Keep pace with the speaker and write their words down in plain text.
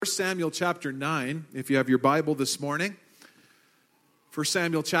1 Samuel chapter 9, if you have your Bible this morning. 1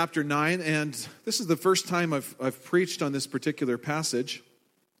 Samuel chapter 9, and this is the first time I've preached on this particular passage.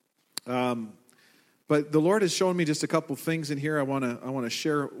 But the Lord has shown me just a couple things in here I want to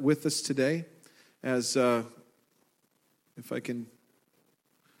share with us today. As if I can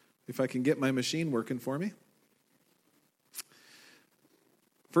get my machine working for me.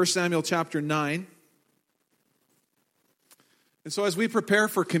 1 Samuel chapter 9. And so as we prepare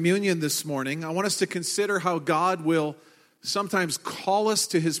for communion this morning, I want us to consider how God will sometimes call us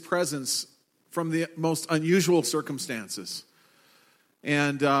to His presence from the most unusual circumstances.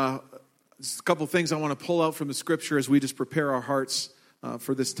 And just a couple of things I want to pull out from the Scripture as we just prepare our hearts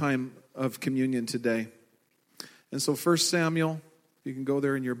for this time of communion today. And so 1 Samuel, you can go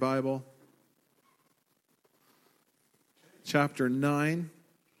there in your Bible, chapter 9.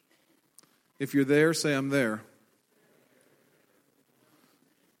 If you're there, say, I'm there.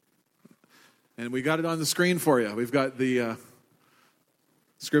 And we got it on the screen for you. We've got the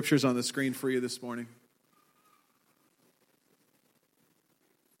scriptures on the screen for you this morning.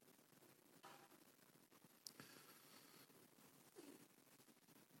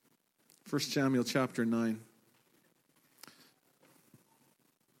 First Samuel chapter 9.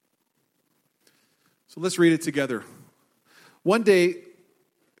 So let's read it together. One day,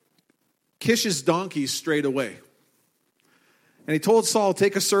 Kish's donkeys strayed away. And he told Saul,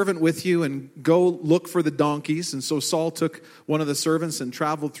 take a servant with you and go look for the donkeys. And so Saul took one of the servants and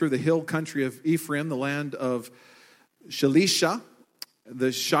traveled through the hill country of Ephraim, the land of Shalisha, the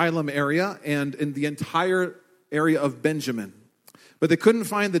Shilem area, and in the entire area of Benjamin. But they couldn't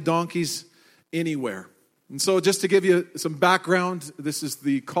find the donkeys anywhere. And so just to give you some background, this is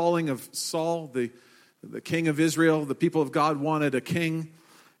the calling of Saul, the king of Israel. The people of God wanted a king,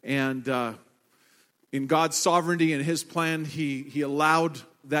 and in God's sovereignty and His plan, He allowed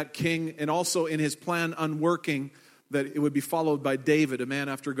that king, and also in His plan unworking, that it would be followed by David, a man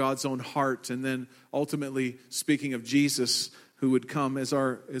after God's own heart, and then ultimately speaking of Jesus, who would come as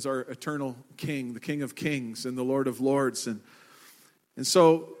our eternal King, the King of Kings and the Lord of Lords. And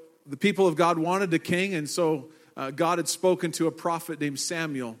so the people of God wanted a king, and so God had spoken to a prophet named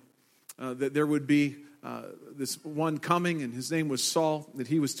Samuel that there would be this one coming, and his name was Saul, that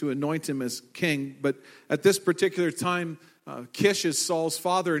he was to anoint him as king. But at this particular time, Kish is Saul's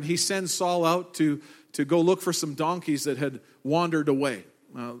father, and he sends Saul out to go look for some donkeys that had wandered away,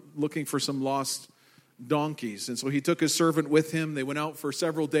 looking for some lost donkeys. And so he took his servant with him. They went out for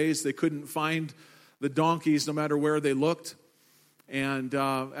several days. They couldn't find the donkeys no matter where they looked. And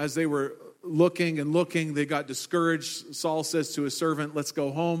as they were looking and looking, they got discouraged. Saul says to his servant, let's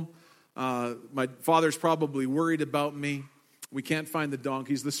go home. My father's probably worried about me. We can't find the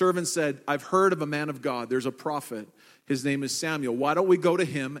donkeys. The servant said, I've heard of a man of God. There's a prophet. His name is Samuel. Why don't we go to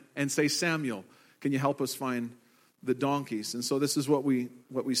him and say, Samuel, can you help us find the donkeys? And so this is what we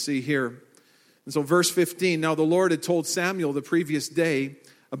see here. And so verse 15, now the Lord had told Samuel the previous day,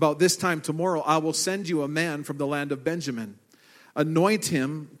 about this time tomorrow, I will send you a man from the land of Benjamin. Anoint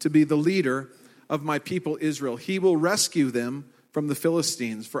him to be the leader of my people Israel. He will rescue them from the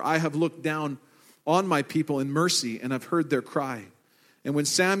Philistines, for I have looked down on my people in mercy and have heard their cry. And when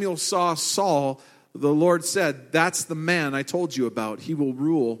Samuel saw Saul, the Lord said, that's the man I told you about. He will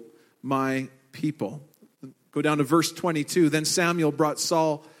rule my people. Go down to verse 22. Then Samuel brought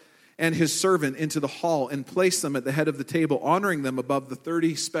Saul and his servant into the hall and placed them at the head of the table, honoring them above the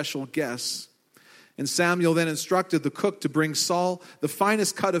 30 special guests. And Samuel then instructed the cook to bring Saul the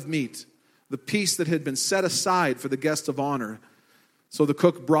finest cut of meat, the piece that had been set aside for the guest of honor. So the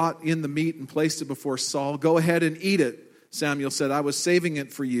cook brought in the meat and placed it before Saul. Go ahead and eat it, Samuel said. I was saving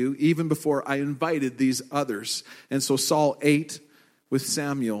it for you even before I invited these others. And so Saul ate with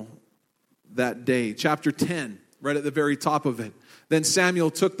Samuel that day. Chapter 10, right at the very top of it. Then Samuel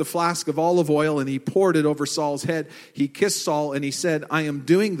took the flask of olive oil and he poured it over Saul's head. He kissed Saul and he said, I am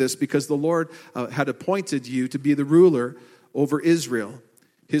doing this because the Lord had appointed you to be the ruler over Israel,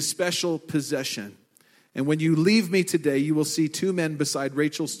 His special possession. And when you leave me today, you will see two men beside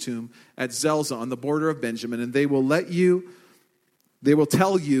Rachel's tomb at Zelzah on the border of Benjamin, and they will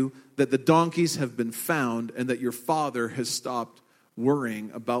tell you that the donkeys have been found and that your father has stopped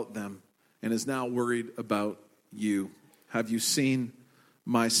worrying about them and is now worried about you. Have you seen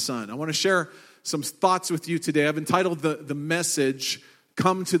my son? I want to share some thoughts with you today. I've entitled the message,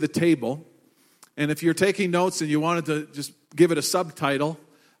 Come to the Table. And if you're taking notes and you wanted to just give it a subtitle,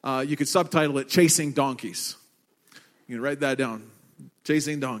 you could subtitle it, Chasing Donkeys. You can write that down,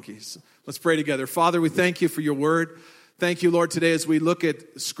 Chasing Donkeys. Let's pray together. Father, we thank you for your word. Thank you, Lord, today as we look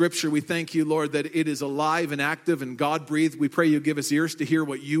at Scripture, we thank you, Lord, that it is alive and active and God-breathed. We pray you give us ears to hear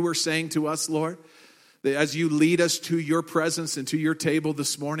what you are saying to us, Lord. That as you lead us to your presence and to your table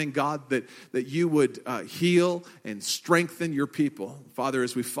this morning, God, that you would heal and strengthen your people. Father,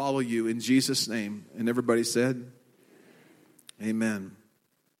 as we follow you in Jesus' name. And everybody said, amen.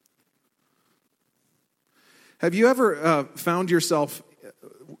 Have you ever found yourself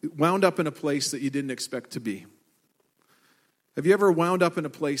wound up in a place that you didn't expect to be? Have you ever wound up in a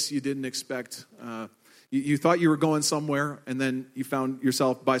place you didn't expect? You thought you were going somewhere, and then you found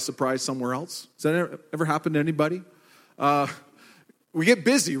yourself by surprise somewhere else. Has that ever happened to anybody? We get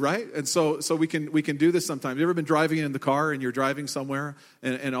busy, right? And so we can do this sometimes. You ever been driving in the car, and you're driving somewhere,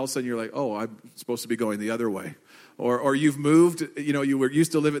 and all of a sudden you're like, oh, I'm supposed to be going the other way. Or you've moved, you were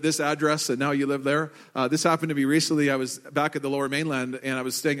used to live at this address and now you live there. This happened to me recently. I was back at the Lower Mainland and I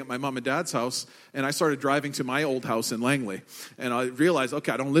was staying at my mom and dad's house, and I started driving to my old house in Langley. And I realized,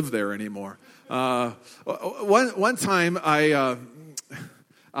 okay, I don't live there anymore. One time Heather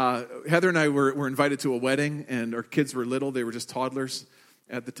and I were invited to a wedding, and our kids were little. They were just toddlers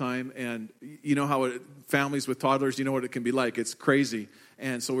at the time. And you know how families with toddlers, you know what it can be like. It's crazy.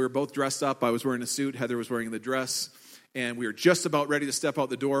 And so we were both dressed up. I was wearing a suit. Heather was wearing the dress. And we were just about ready to step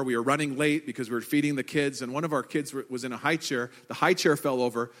out the door. We were running late because we were feeding the kids. And one of our kids was in a high chair. The high chair fell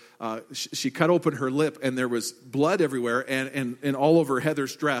over. She cut open her lip, and there was blood everywhere and all over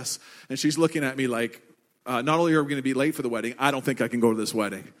Heather's dress. And she's looking at me like, not only are we going to be late for the wedding, I don't think I can go to this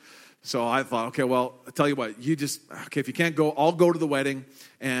wedding. So I thought, okay, well, I'll tell you what, if you can't go, I'll go to the wedding,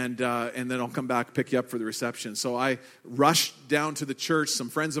 and then I'll come back, pick you up for the reception. So I rushed down to the church. Some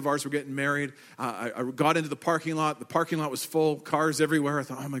friends of ours were getting married. I got into the parking lot. The parking lot was full, cars everywhere. I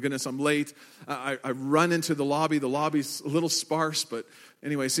thought, oh my goodness, I'm late. I run into the lobby. The lobby's a little sparse, but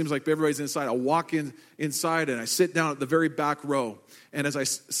anyway, it seems like everybody's inside. I walk inside, and I sit down at the very back row. And as I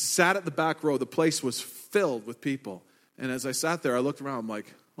sat at the back row, the place was filled with people. And as I sat there, I looked around. I'm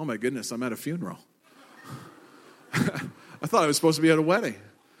like, oh my goodness, I'm at a funeral. I thought I was supposed to be at a wedding.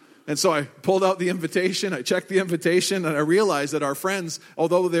 And so I pulled out the invitation, I checked the invitation, and I realized that our friends,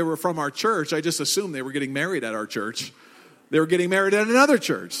 although they were from our church, I just assumed they were getting married at our church. They were getting married at another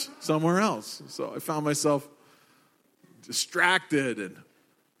church somewhere else. So I found myself distracted.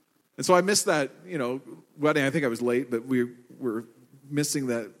 And so I missed that, wedding. I think I was late, but we were missing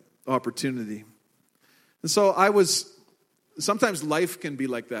that opportunity. And so sometimes life can be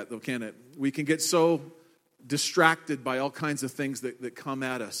like that, though, can't it? We can get so distracted by all kinds of things that come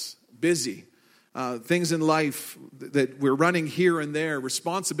at us. Busy. Things in life that we're running here and there.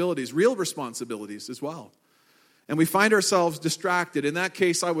 Responsibilities, real responsibilities as well. And we find ourselves distracted. In that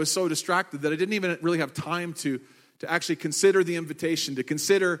case, I was so distracted that I didn't even really have time to actually consider the invitation, to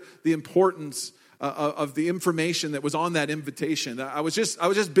consider the importance of the information that was on that invitation. I was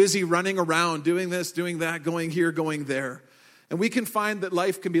just busy running around, doing this, doing that, going here, going there. And we can find that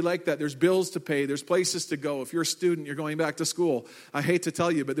life can be like that. There's bills to pay. There's places to go. If you're a student, you're going back to school. I hate to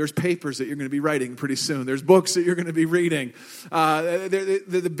tell you, but there's papers that you're going to be writing pretty soon. There's books that you're going to be reading.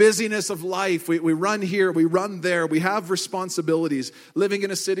 The busyness of life. We run here. We run there. We have responsibilities. Living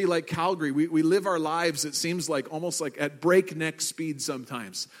in a city like Calgary, we live our lives, it seems like, almost like at breakneck speed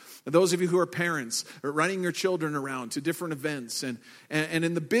sometimes. And those of you who are parents are running your children around to different events. And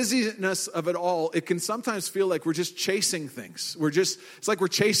in the busyness of it all, it can sometimes feel like we're just chasing things. It's like we're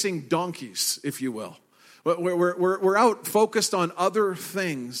chasing donkeys, if you will. We're out focused on other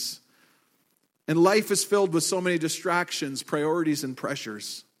things. And life is filled with so many distractions, priorities, and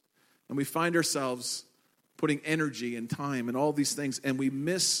pressures. And we find ourselves putting energy and time and all these things. And we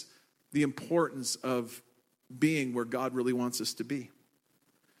miss the importance of being where God really wants us to be.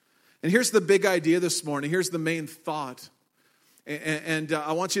 And here's the big idea this morning. Here's the main thought. And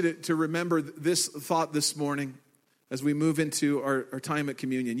I want you to remember this thought this morning as we move into our time at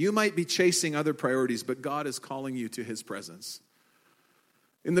communion. You might be chasing other priorities, but God is calling you to his presence.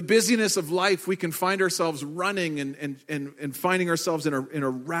 In the busyness of life, we can find ourselves running and finding ourselves in a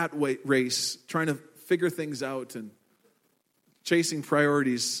rat race, trying to figure things out and chasing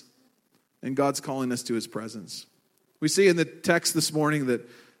priorities. And God's calling us to his presence. We see in the text this morning that,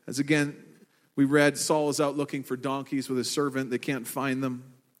 as again, we read, Saul is out looking for donkeys with his servant. They can't find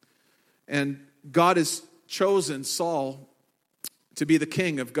them. And God has chosen Saul to be the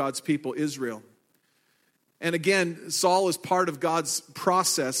king of God's people, Israel. And again, Saul is part of God's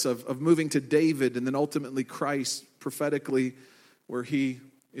process of moving to David and then ultimately Christ prophetically, where he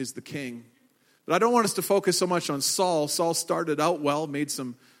is the king. But I don't want us to focus so much on Saul. Saul started out well, made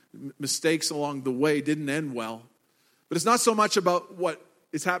some mistakes along the way, didn't end well. But it's not so much about what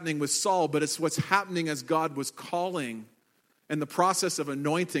is happening with Saul, but it's what's happening as God was calling and the process of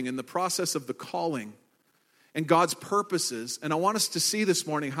anointing and the process of the calling and God's purposes. And I want us to see this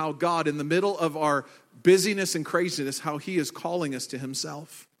morning how God, in the middle of our busyness and craziness, how He is calling us to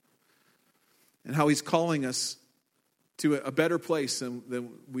Himself. And how He's calling us to a better place than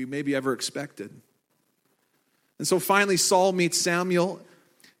we maybe ever expected. And so finally Saul meets Samuel.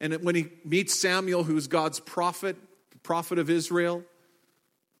 And when he meets Samuel, who's God's prophet, the prophet of Israel,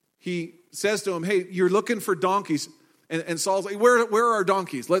 he says to him, hey, you're looking for donkeys. And Saul's like, where are our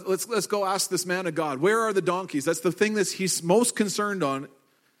donkeys? Let's go ask this man of God. Where are the donkeys? That's the thing that he's most concerned on,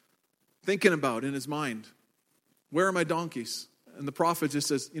 thinking about in his mind. Where are my donkeys? And the prophet just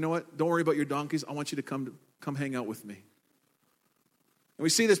says, you know what? Don't worry about your donkeys. I want you to come hang out with me. And we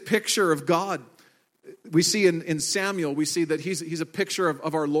see this picture of God. We see in Samuel, we see that he's a picture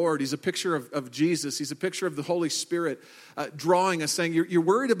of our Lord. He's a picture of Jesus. He's a picture of the Holy Spirit drawing us, saying, you're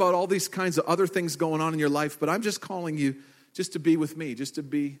worried about all these kinds of other things going on in your life, but I'm just calling you just to be with me, just to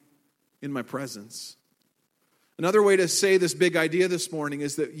be in my presence. Another way to say this big idea this morning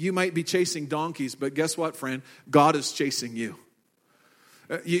is that you might be chasing donkeys, but guess what, friend? God is chasing you.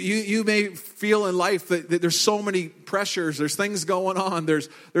 You may feel in life that there's so many pressures, there's things going on, there's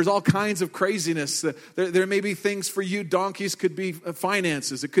all kinds of craziness. There may be things for you. Donkeys could be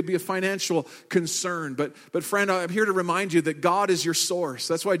finances. It could be a financial concern. But friend, I'm here to remind you that God is your source.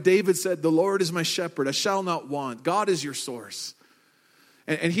 That's why David said, the Lord is my shepherd, I shall not want. God is your source.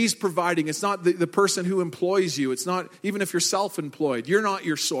 And He's providing. It's not the person who employs you. It's not, even if you're self-employed, you're not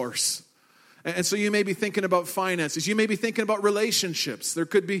your source. And so you may be thinking about finances. You may be thinking about relationships. There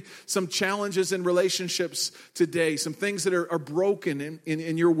could be some challenges in relationships today, some things that are broken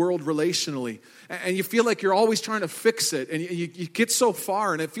in your world relationally. And you feel like you're always trying to fix it. And you get so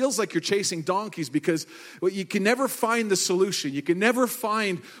far, and it feels like you're chasing donkeys because you can never find the solution. You can never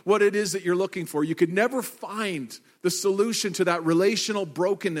find what it is that you're looking for. You could never find the solution to that relational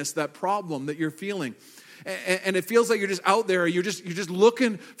brokenness, that problem that you're feeling. And it feels like you're just out there, you're just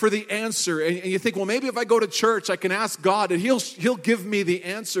looking for the answer, and you think, well, maybe if I go to church, I can ask God, and He'll give me the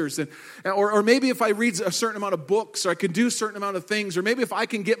answers, or maybe if I read a certain amount of books, or I can do a certain amount of things, or maybe if I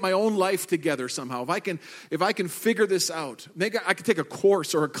can get my own life together somehow, if I can figure this out, maybe I can take a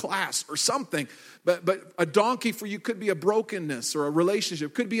course or a class or something. But a donkey for you could be a brokenness or a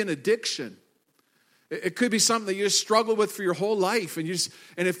relationship, could be an addiction. It could be something that you just struggle with for your whole life. And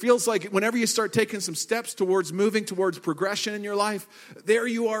it feels like whenever you start taking some steps towards moving towards progression in your life, there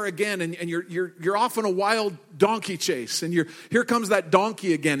you are again. And you're off on a wild donkey chase. And here comes that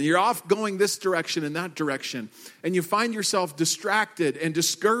donkey again. And you're off going this direction and that direction. And you find yourself distracted and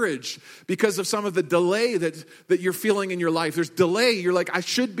discouraged because of some of the delay that you're feeling in your life. There's delay. You're like, I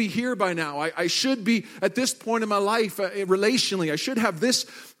should be here by now. I should be at this point in my life relationally. I should have this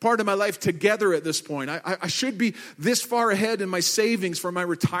part of my life together at this point. I should be this far ahead in my savings for my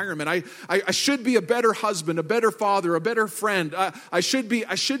retirement. I should be a better husband, a better father, a better friend. I should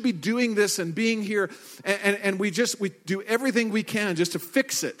be doing this and being here. And we do everything we can just to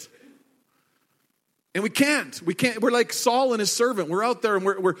fix it. And we can't. We're like Saul and his servant. We're out there and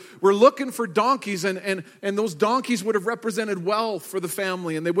we're looking for donkeys, and those donkeys would have represented wealth for the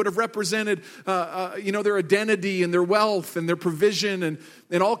family, and they would have represented their identity and their wealth and their provision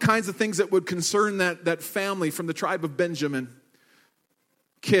and all kinds of things that would concern that family from the tribe of Benjamin.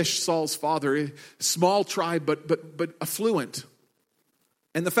 Kish, Saul's father, a small tribe but affluent.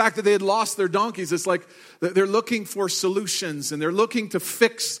 And the fact that they had lost their donkeys, it's like they're looking for solutions, and they're looking to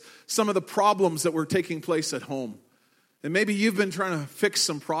fix some of the problems that were taking place at home. And maybe you've been trying to fix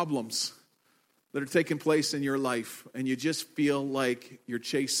some problems that are taking place in your life, and you just feel like you're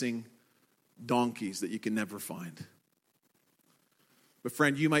chasing donkeys that you can never find. But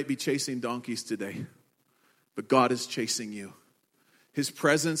friend, you might be chasing donkeys today, but God is chasing you. His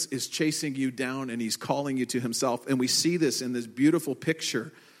presence is chasing you down, and He's calling you to Himself. And we see this in this beautiful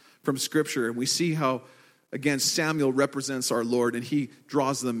picture from Scripture. And we see how, again, Samuel represents our Lord, and he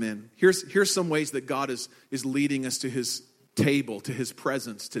draws them in. Here's some ways that God is leading us to His table, to His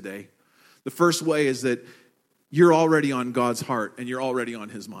presence today. The first way is that you're already on God's heart, and you're already on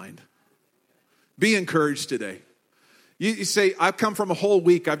His mind. Be encouraged today. You say, I've come from a whole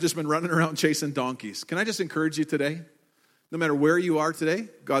week, I've just been running around chasing donkeys. Can I just encourage you today? No matter where you are today,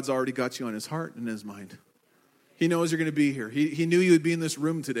 God's already got you on His heart and His mind. He knows you're going to be here. He knew you would be in this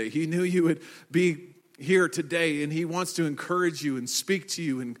room today. He knew you would be here today, and He wants to encourage you and speak to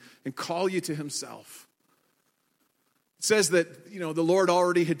you and call you to Himself. It says that, the Lord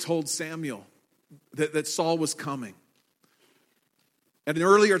already had told Samuel that Saul was coming. At an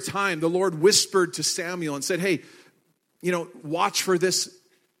earlier time, the Lord whispered to Samuel and said, hey, watch for this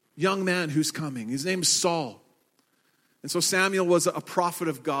young man who's coming. His name is Saul. And so Samuel was a prophet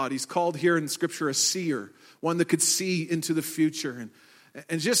of God. He's called here in Scripture a seer, one that could see into the future.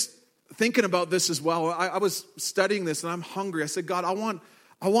 And just thinking about this as well, I was studying this and I'm hungry. I said, God, I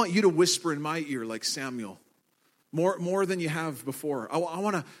want you to whisper in my ear like Samuel. More than you have before. I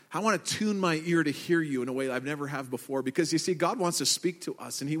want to tune my ear to hear you in a way that I've never have before. Because you see, God wants to speak to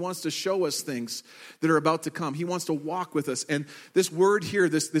us and He wants to show us things that are about to come. He wants to walk with us. And this word here,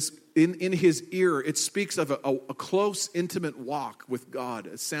 this in His ear, it speaks of a close, intimate walk with God,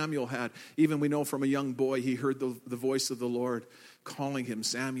 as Samuel had. Even we know from a young boy, he heard the voice of the Lord calling him,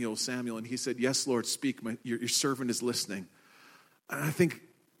 Samuel, Samuel. And he said, yes, Lord, speak. Your servant is listening. And I think,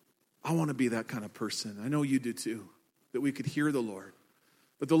 I want to be that kind of person. I know you do too, that we could hear the Lord.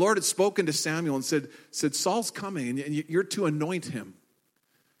 But the Lord had spoken to Samuel and said Saul's coming and you're to anoint him.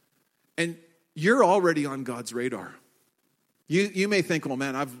 And you're already on God's radar. You may think, oh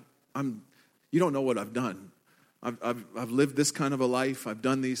man, you don't know what I've done. I've lived this kind of a life. I've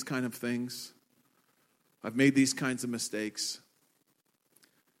done these kind of things. I've made these kinds of mistakes.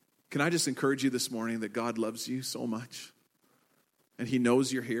 Can I just encourage you this morning that God loves you so much? And He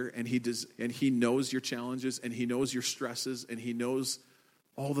knows you're here, and He knows your challenges, and He knows your stresses, and He knows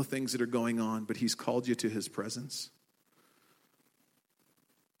all the things that are going on, but He's called you to His presence.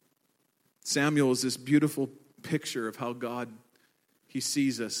 Samuel is this beautiful picture of how God, He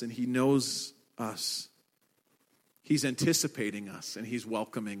sees us, and He knows us. He's anticipating us, and He's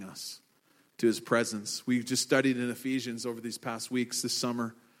welcoming us to His presence. We've just studied in Ephesians over these past weeks this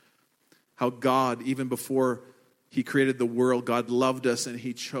summer, how God, even before He created the world, God loved us and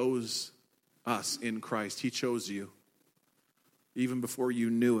He chose us in Christ. He chose you even before you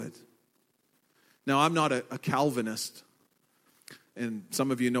knew it. Now, I'm not a Calvinist, and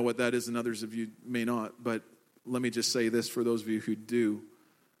some of you know what that is and others of you may not, but let me just say this for those of you who do.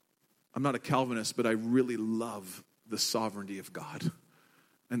 I'm not a Calvinist, but I really love the sovereignty of God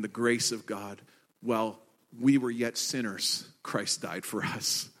and the grace of God. While we were yet sinners, Christ died for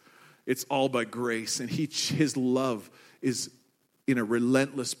us. It's all by grace, and His love is in a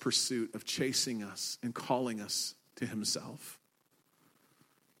relentless pursuit of chasing us and calling us to Himself.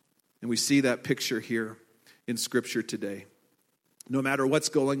 And we see that picture here in Scripture today. No matter what's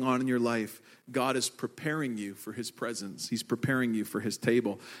going on in your life, God is preparing you for His presence. He's preparing you for His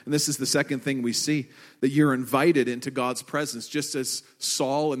table. And this is the second thing we see, that you're invited into God's presence, just as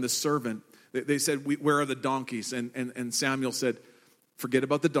Saul and the servant, they said, where are the donkeys? And Samuel said, forget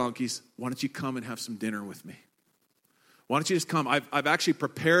about the donkeys. Why don't you come and have some dinner with me? Why don't you just come? I've actually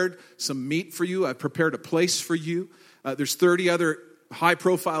prepared some meat for you. I've prepared a place for you. There's 30 other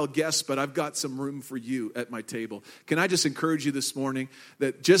high-profile guests, but I've got some room for you at my table. Can I just encourage you this morning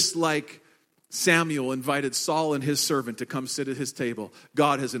that just like Samuel invited Saul and his servant to come sit at his table,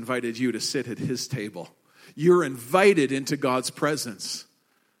 God has invited you to sit at His table. You're invited into God's presence.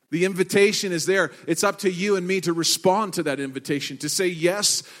 The invitation is there. It's up to you and me to respond to that invitation, to say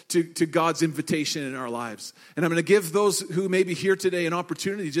yes to God's invitation in our lives. And I'm going to give those who may be here today an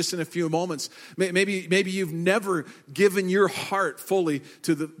opportunity just in a few moments. Maybe you've never given your heart fully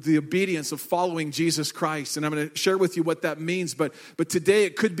to the obedience of following Jesus Christ. And I'm going to share with you what that means. But today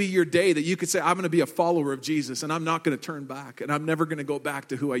it could be your day that you could say, I'm going to be a follower of Jesus and I'm not going to turn back. And I'm never going to go back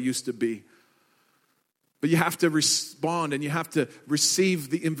to who I used to be. But you have to respond and you have to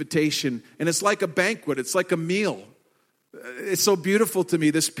receive the invitation. And it's like a banquet. It's like a meal. It's so beautiful to me,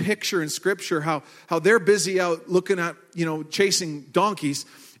 this picture in Scripture, how they're busy out looking at, chasing donkeys.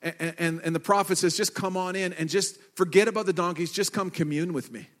 And the prophet says, just come on in and just forget about the donkeys. Just come commune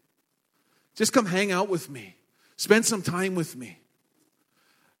with me. Just come hang out with me. Spend some time with me.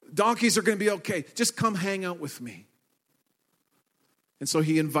 Donkeys are going to be okay. Just come hang out with me. And so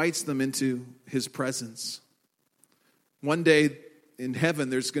He invites them into His presence. One day in heaven,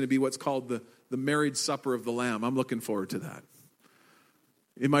 there's going to be what's called the marriage supper of the Lamb. I'm looking forward to that.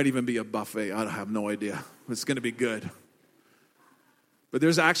 It might even be a buffet. I have no idea. It's going to be good. But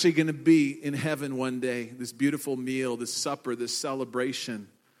there's actually going to be in heaven one day this beautiful meal, this supper, this celebration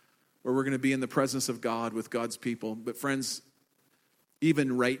where we're going to be in the presence of God with God's people. But friends,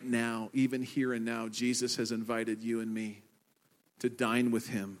 even right now, even here and now, Jesus has invited you and me to dine with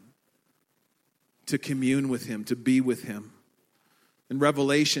Him, to commune with Him, to be with Him. In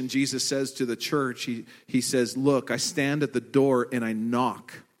Revelation, Jesus says to the church, he says, look, I stand at the door and I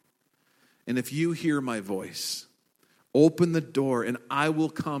knock. And if you hear my voice, open the door and I will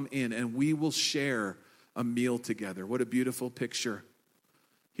come in and we will share a meal together. What a beautiful picture.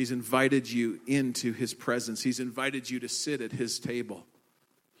 He's invited you into His presence. He's invited you to sit at His table.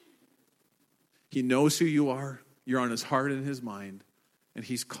 He knows who you are. You're on His heart and His mind, and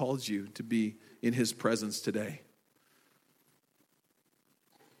He's called you to be in His presence today.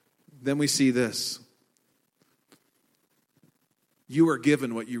 then we see this. You are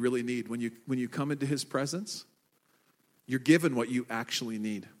given what you really need. When you come into his presence, you're given what you actually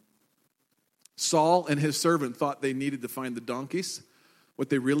need. Saul and his servant thought they needed to find the donkeys. What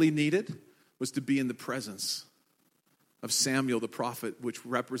they really needed was to be in the presence of Samuel the prophet, which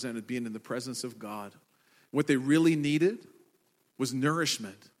represented being in the presence of God. What they really needed was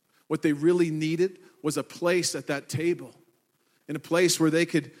nourishment. What they really needed was a place at that table, in a place where they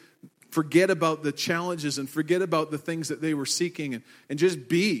could forget about the challenges and forget about the things that they were seeking and just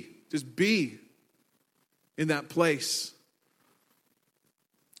be in that place.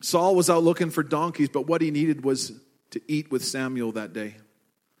 Saul was out looking for donkeys, but what he needed was to eat with Samuel that day.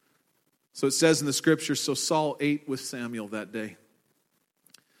 So it says in the scripture, so Saul ate with Samuel that day.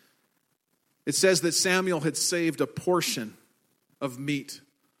 It says that Samuel had saved a portion of meat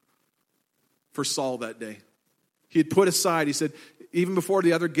for Saul that day. He had put aside, he said, even before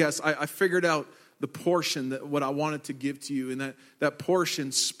the other guests, I figured out the portion that what I wanted to give to you. And that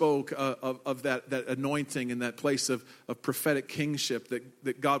portion spoke of that anointing and that place of prophetic kingship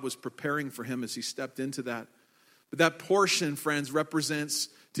that God was preparing for him as he stepped into that. But that portion, friends, represents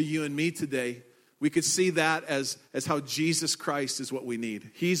to you and me today. We could see that as how Jesus Christ is what we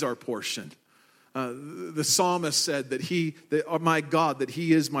need. He's our portion. The psalmist said my God, that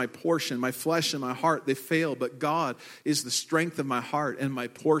he is my portion. My flesh and my heart, they fail, but God is the strength of my heart and my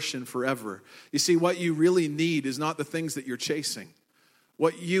portion forever. You see, what you really need is not the things that you're chasing.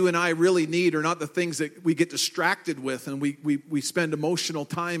 What you and I really need are not the things that we get distracted with and we spend emotional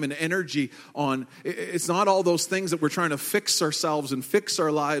time and energy on. It's not all those things that we're trying to fix ourselves and fix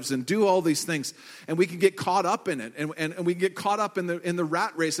our lives and do all these things. And we can get caught up in it. And we get caught up in the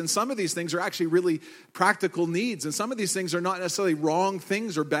rat race. And some of these things are actually really practical needs. And some of these things are not necessarily wrong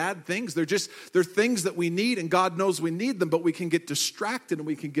things or bad things. They're things that we need, and God knows we need them, but we can get distracted and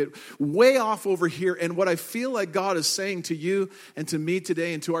we can get way off over here. And what I feel like God is saying to you and to me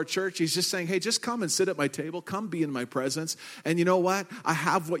today and to our church, he's just saying, hey, just come and sit at my table. Come be in my presence. And you know what? I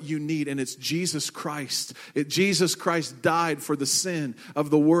have what you need, and it's Jesus Christ. Jesus Christ died for the sin of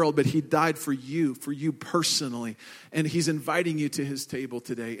the world, but he died for you personally. And he's inviting you to his table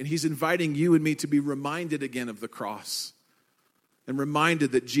today. And he's inviting you and me to be reminded again of the cross and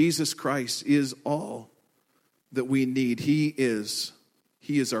reminded that Jesus Christ is all that we need. He is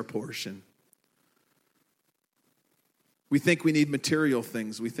our portion. We think we need material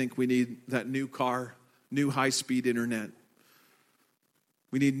things. We think we need that new car, new high-speed internet.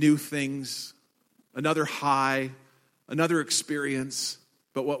 We need new things, another high, another experience.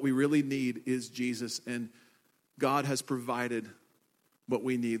 But what we really need is Jesus. And God has provided what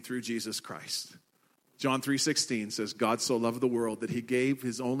we need through Jesus Christ. John 3:16 says, God so loved the world that he gave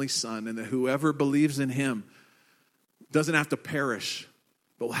his only son, and that whoever believes in him doesn't have to perish,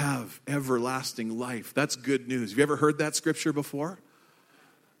 but will have everlasting life. That's good news. Have you ever heard that scripture before?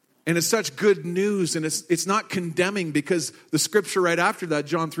 And it's such good news, and it's not condemning, because the scripture right after that,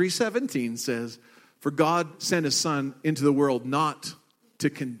 John 3:17 says, for God sent his son into the world not to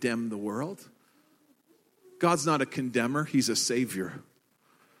condemn the world. God's not a condemner, he's a savior.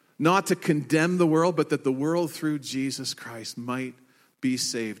 Not to condemn the world, but that the world through Jesus Christ might be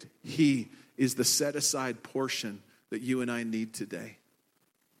saved. He is the set-aside portion that you and I need today.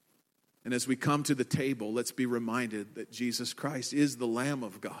 And as we come to the table, let's be reminded that Jesus Christ is the Lamb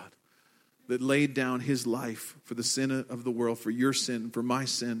of God that laid down his life for the sin of the world, for your sin, for my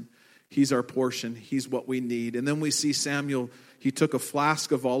sin. He's our portion. He's what we need. And then we see Samuel, he took a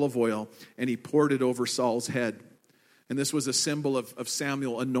flask of olive oil and he poured it over Saul's head. And this was a symbol of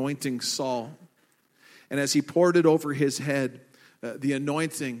Samuel anointing Saul. And as he poured it over his head, the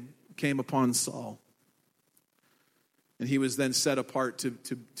anointing came upon Saul. And he was then set apart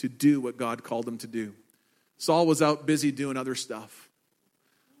to do what God called him to do. Saul was out busy doing other stuff.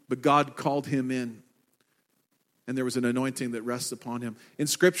 But God called him in. And there was an anointing that rests upon him. In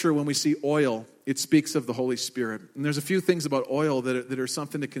Scripture, when we see oil, it speaks of the Holy Spirit. And there's a few things about oil that are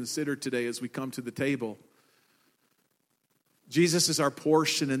something to consider today as we come to the table. Jesus is our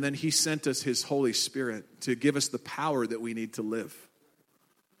portion, and then he sent us his Holy Spirit to give us the power that we need to live.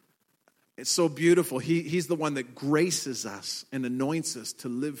 It's so beautiful. He's the one that graces us and anoints us to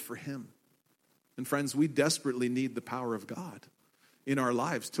live for him. And friends, we desperately need the power of God in our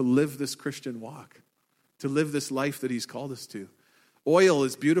lives to live this Christian walk, to live this life that he's called us to. Oil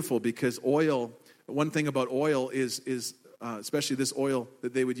is beautiful because one thing about oil is especially this oil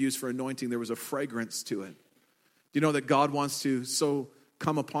that they would use for anointing, there was a fragrance to it. Do you know that God wants to so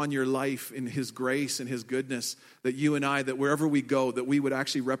come upon your life in his grace and his goodness, that you and I, that wherever we go, that we would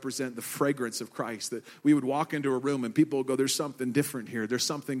actually represent the fragrance of Christ, that we would walk into a room and people would go, there's something different here. There's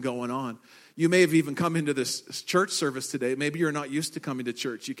something going on. You may have even come into this church service today. Maybe you're not used to coming to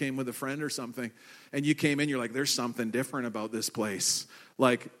church. You came with a friend or something, and you came in, you're like, there's something different about this place.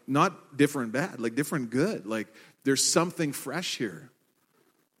 Like, not different bad, like different good. Like, there's something fresh here.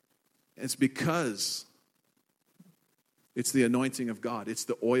 It's because it's the anointing of God. It's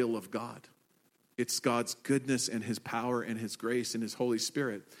the oil of God. It's God's goodness and his power and his grace and his Holy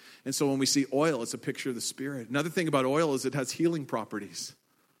Spirit. And so when we see oil, it's a picture of the Spirit. Another thing about oil is it has healing properties.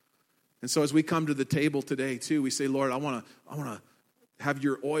 And so as we come to the table today too, we say, Lord, I want to have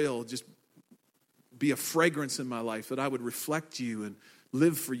your oil just be a fragrance in my life, that I would reflect you and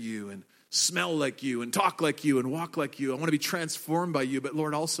live for you and smell like you and talk like you and walk like you. I want to be transformed by you, but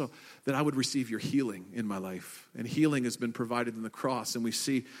Lord, also that I would receive your healing in my life. And healing has been provided in the cross. And we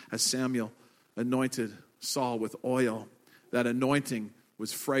see as Samuel anointed Saul with oil, that anointing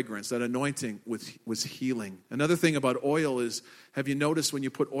was fragrance. That anointing was healing. Another thing about oil is, have you noticed when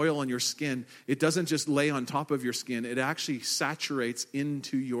you put oil on your skin, it doesn't just lay on top of your skin. It actually saturates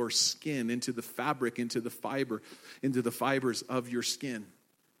into your skin, into the fabric, into the fiber, into the fibers of your skin.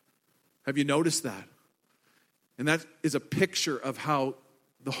 Have you noticed that? And that is a picture of how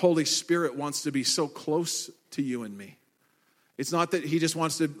the Holy Spirit wants to be so close to you and me. It's not that he just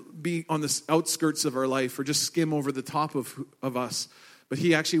wants to be on the outskirts of our life or just skim over the top of us, but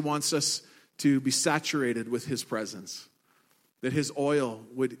he actually wants us to be saturated with his presence. That his oil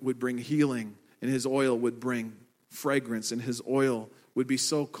would bring healing, and his oil would bring fragrance, and his oil would be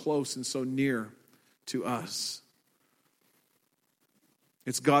so close and so near to us.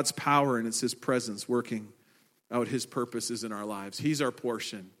 It's God's power and it's his presence working out his purposes in our lives. He's our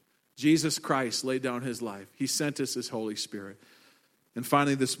portion. Jesus Christ laid down his life. He sent us his Holy Spirit. And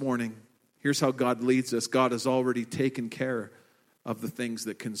finally this morning, here's how God leads us. God has already taken care of the things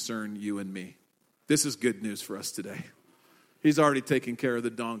that concern you and me. This is good news for us today. He's already taken care of the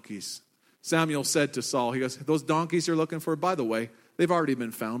donkeys. Samuel said to Saul, he goes, those donkeys you're looking for, by the way, they've already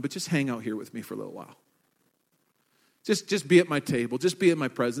been found, but just hang out here with me for a little while. Just be at my table. Just be at my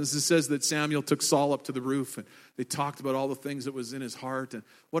presence. It says that Samuel took Saul up to the roof and they talked about all the things that was in his heart. And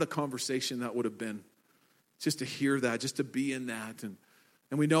what a conversation that would have been. Just to hear that, just to be in that. And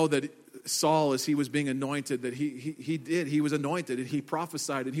we know that Saul, as he was being anointed, that he was anointed and he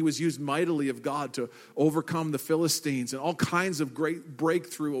prophesied and he was used mightily of God to overcome the Philistines, and all kinds of great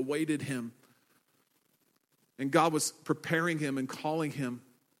breakthrough awaited him. And God was preparing him and calling him.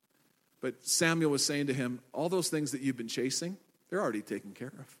 But Samuel was saying to him, all those things that you've been chasing, they're already taken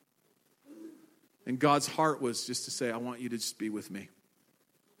care of. And God's heart was just to say, I want you to just be with me.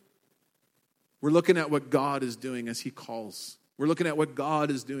 We're looking at what God is doing as he calls. We're looking at what God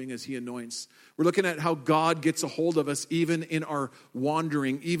is doing as he anoints. We're looking at how God gets a hold of us even in our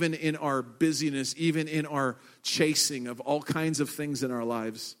wandering, even in our busyness, even in our chasing of all kinds of things in our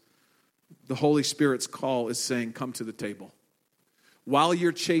lives. The Holy Spirit's call is saying, come to the table. While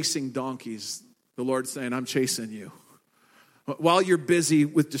you're chasing donkeys, the Lord's saying, I'm chasing you. While you're busy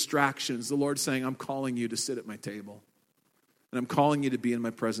with distractions, the Lord's saying, I'm calling you to sit at my table. And I'm calling you to be in my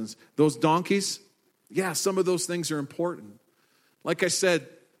presence. Those donkeys, yeah, some of those things are important. Like I said,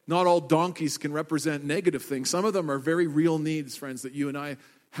 not all donkeys can represent negative things. Some of them are very real needs, friends, that you and I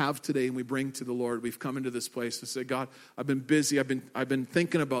have today and we bring to the Lord. We've come into this place to say, God, I've been busy. I've been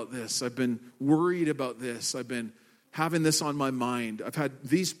thinking about this. I've been worried about this. I've been having this on my mind. I've had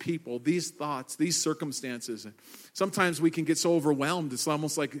these people, these thoughts, these circumstances. And sometimes we can get so overwhelmed. It's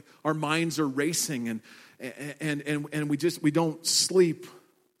almost like our minds are racing and we don't sleep.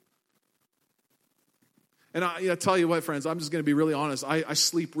 And I tell you what, friends, I'm just going to be really honest. I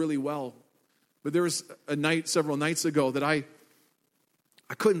sleep really well. But there was a night several nights ago that I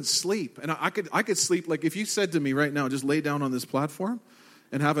couldn't sleep. And I could sleep, like if you said to me right now, just lay down on this platform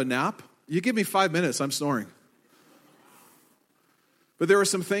and have a nap, you give me 5 minutes, I'm snoring. But there were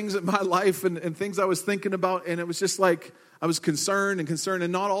some things in my life and things I was thinking about, and it was just like I was concerned,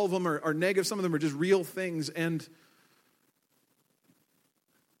 and not all of them are negative. Some of them are just real things. And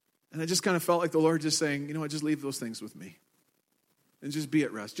I just kind of felt like the Lord just saying, you know what, just leave those things with me. And just be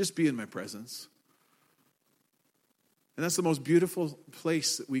at rest. Just be in my presence. And that's the most beautiful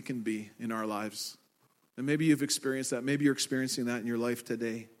place that we can be in our lives. And maybe you've experienced that. Maybe you're experiencing that in your life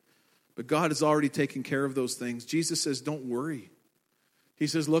today. But God has already taken care of those things. Jesus says, don't worry. He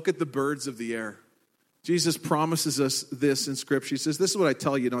says, look at the birds of the air. Jesus promises us this in Scripture. He says, this is what I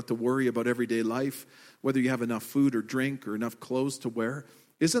tell you, not to worry about everyday life, whether you have enough food or drink or enough clothes to wear.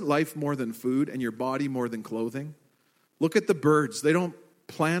 Isn't life more than food and your body more than clothing? Look at the birds. They don't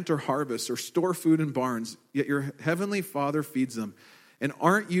plant or harvest or store food in barns, yet your heavenly Father feeds them. And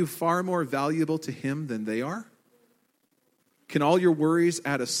aren't you far more valuable to him than they are? Can all your worries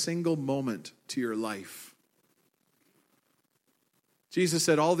add a single moment to your life? Jesus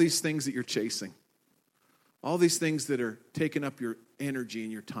said, all these things that you're chasing, all these things that are taking up your energy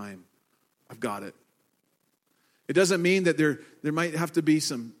and your time, I've got it. It doesn't mean that there might have to be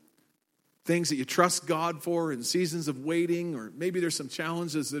some things that you trust God for in seasons of waiting, or maybe there's some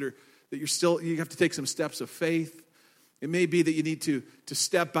challenges that you have to take some steps of faith. It may be that you need to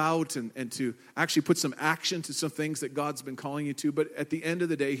step out and to actually put some action to some things that God's been calling you to. But at the end of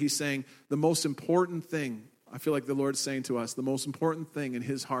the day, he's saying the most important thing, I feel like the Lord's saying to us, the most important thing in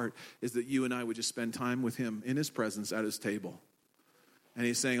his heart is that you and I would just spend time with him in his presence at his table. And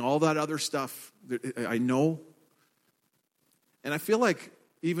he's saying all that other stuff, I know. And I feel like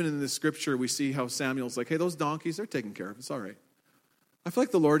even in the scripture, we see how Samuel's like, hey, those donkeys, they're taken care of. It's all right. I feel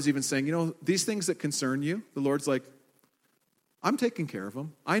like the Lord's even saying, these things that concern you, the Lord's like, I'm taking care of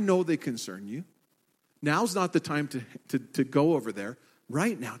them. I know they concern you. Now's not the time to go over there.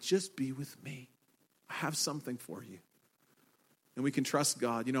 Right now, just be with me. I have something for you. And we can trust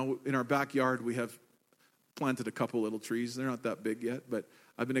God. In our backyard, we have planted a couple little trees. They're not that big yet, but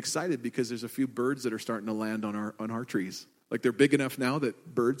I've been excited because there's a few birds that are starting to land on our trees. Like they're big enough now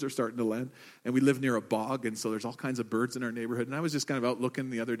that birds are starting to land. And we live near a bog, and so there's all kinds of birds in our neighborhood. And I was just kind of out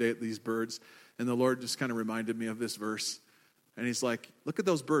looking the other day at these birds, and the Lord just kind of reminded me of this verse. And he's like, look at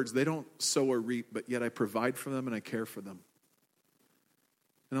those birds. They don't sow or reap, but yet I provide for them and I care for them.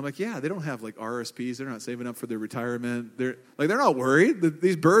 And I'm like, yeah, they don't have like RSPs. They're not saving up for their retirement. They're not worried.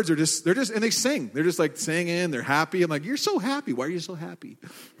 These birds are and they sing. They're just like singing. They're happy. I'm like, you're so happy. Why are you so happy?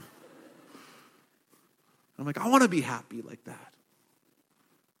 I'm like, I want to be happy like that.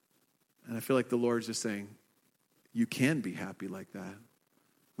 And I feel like the Lord's just saying, you can be happy like that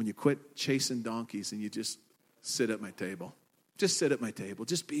when you quit chasing donkeys and you just sit at my table. Just sit at my table.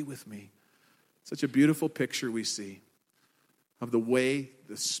 Just be with me. Such a beautiful picture we see of the way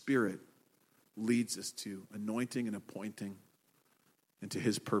the Spirit leads us to anointing and appointing and to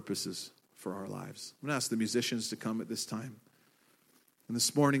his purposes for our lives. I'm going to ask the musicians to come at this time. And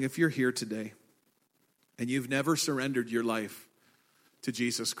this morning, if you're here today and you've never surrendered your life to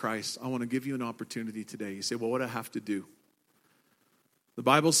Jesus Christ, I want to give you an opportunity today. You say, well, what do I have to do? The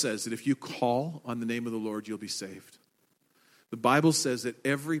Bible says that if you call on the name of the Lord, you'll be saved. The Bible says that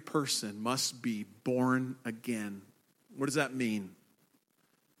every person must be born again. What does that mean?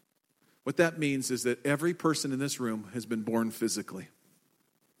 What that means is that every person in this room has been born physically.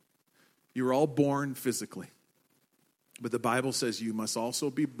 You were all born physically. But the Bible says you must also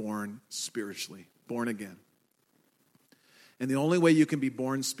be born spiritually, born again. And the only way you can be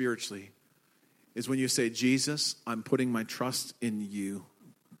born spiritually is when you say, Jesus, I'm putting my trust in you,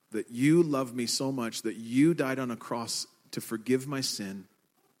 that you love me so much that you died on a cross to forgive my sin,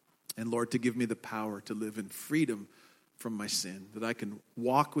 and Lord, to give me the power to live in freedom from my sin, that I can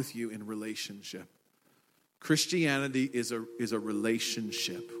walk with you in relationship. Christianity is a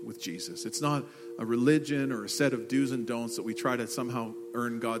relationship with Jesus. It's not a religion or a set of do's and don'ts that we try to somehow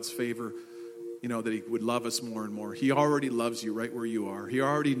earn God's favor, that he would love us more and more. He already loves you right where you are. He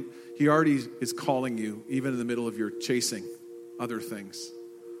already is calling you, even in the middle of your chasing other things.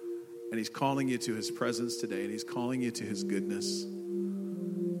 And he's calling you to his presence today, and he's calling you to his goodness.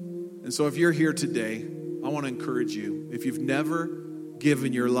 And so if you're here today, I want to encourage you. If you've never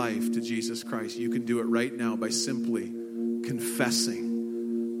given your life to Jesus Christ, you can do it right now by simply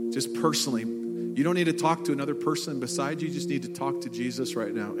confessing, just personally. You don't need to talk to another person beside you. You just need to talk to Jesus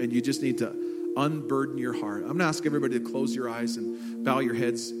right now, and you just need to unburden your heart. I'm going to ask everybody to close your eyes and bow your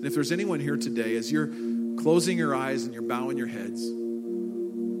heads. And if there's anyone here today, as you're closing your eyes and you're bowing your heads,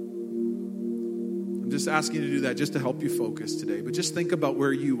 I'm just asking you to do that just to help you focus today. But just think about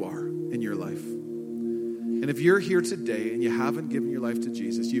where you are in your life. And if you're here today and you haven't given your life to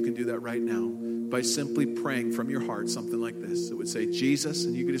Jesus, you can do that right now by simply praying from your heart something like this. It would say, Jesus,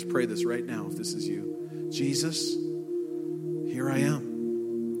 and you can just pray this right now if this is you. Jesus, here I am.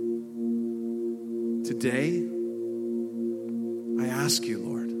 Today, I ask you,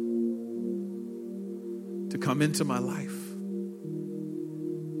 Lord, to come into my life,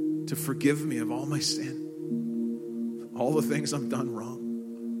 to forgive me of all my sin, all the things I've done wrong.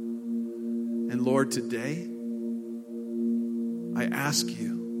 And Lord, today, I ask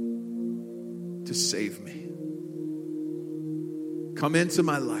you to save me. Come into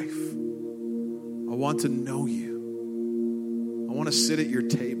my life. I want to know you. I want to sit at your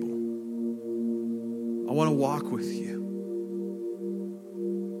table. I want to walk with you.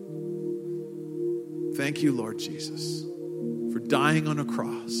 Thank you, Lord Jesus, for dying on a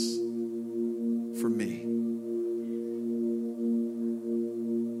cross for me.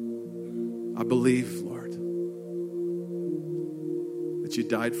 I believe, Lord, that you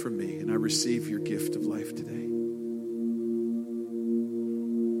died for me, and I receive your gift of life today.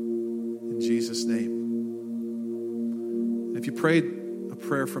 In Jesus' name. And if you prayed a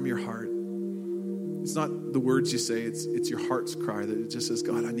prayer from your heart, it's not the words you say, it's your heart's cry that it just says,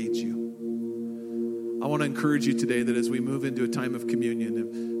 God, I need you. I want to encourage you today that as we move into a time of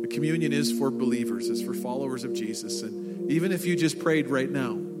communion, the communion is for believers, it's for followers of Jesus. And even if you just prayed right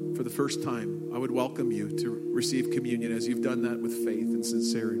now for the first time, I would welcome you to receive communion as you've done that with faith and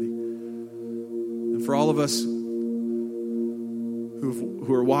sincerity. And for all of us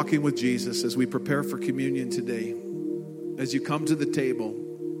who are walking with Jesus, as we prepare for communion today, as you come to the table,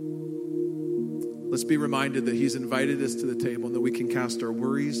 let's be reminded that he's invited us to the table and that we can cast our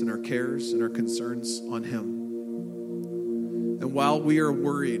worries and our cares and our concerns on him. And while we are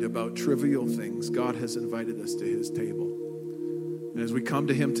worried about trivial things, God has invited us to his table. And as we come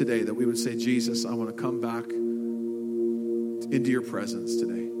to him today, that we would say, Jesus, I want to come back into your presence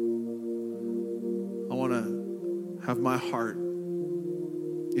today. I want to have my heart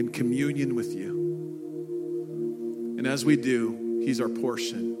in communion with you. And as we do, he's our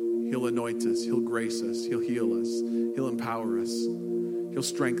portion. He'll anoint us. He'll grace us. He'll heal us. He'll empower us. He'll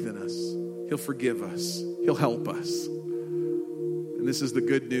strengthen us. He'll forgive us. He'll help us. And this is the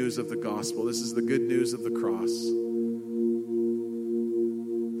good news of the gospel. This is the good news of the cross.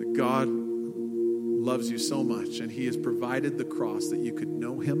 That God loves you so much, and he has provided the cross that you could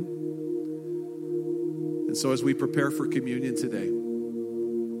know him. And so as we prepare for communion today,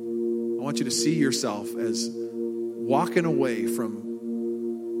 I want you to see yourself as walking away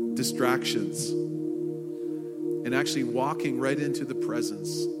from distractions and actually walking right into the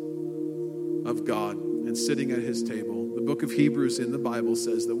presence of God and sitting at his table. The book of Hebrews in the Bible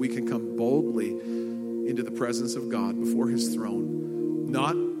says that we can come boldly into the presence of God before his throne,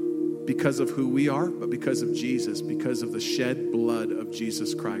 not because of who we are, but because of Jesus, because of the shed blood of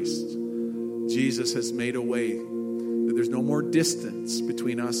Jesus Christ. Jesus has made a way that there's no more distance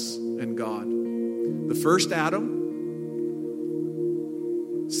between us and God. The first Adam,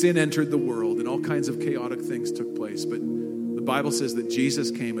 sin entered the world and all kinds of chaotic things took place. But the Bible says that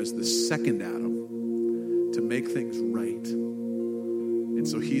Jesus came as the second Adam to make things right. And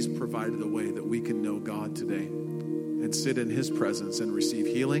so he's provided a way that we can know God today and sit in his presence and receive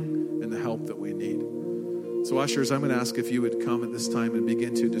healing and the help that we need. So ushers, I'm going to ask if you would come at this time and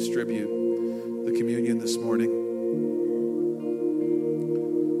begin to distribute the communion this morning.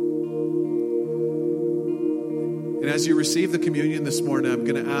 And as you receive the communion this morning, I'm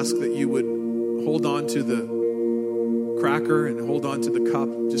going to ask that you would hold on to the cracker and hold on to the cup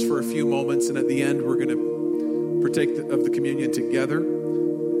just for a few moments. And at the end, we're going to partake of the communion together.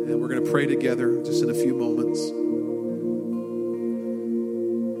 And we're going to pray together just in a few moments.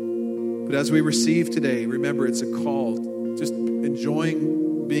 But as we receive today, remember it's a call. Just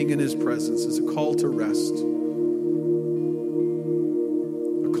enjoying being in his presence is a call to rest.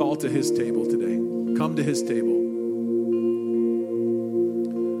 A call to his table today. Come to his table.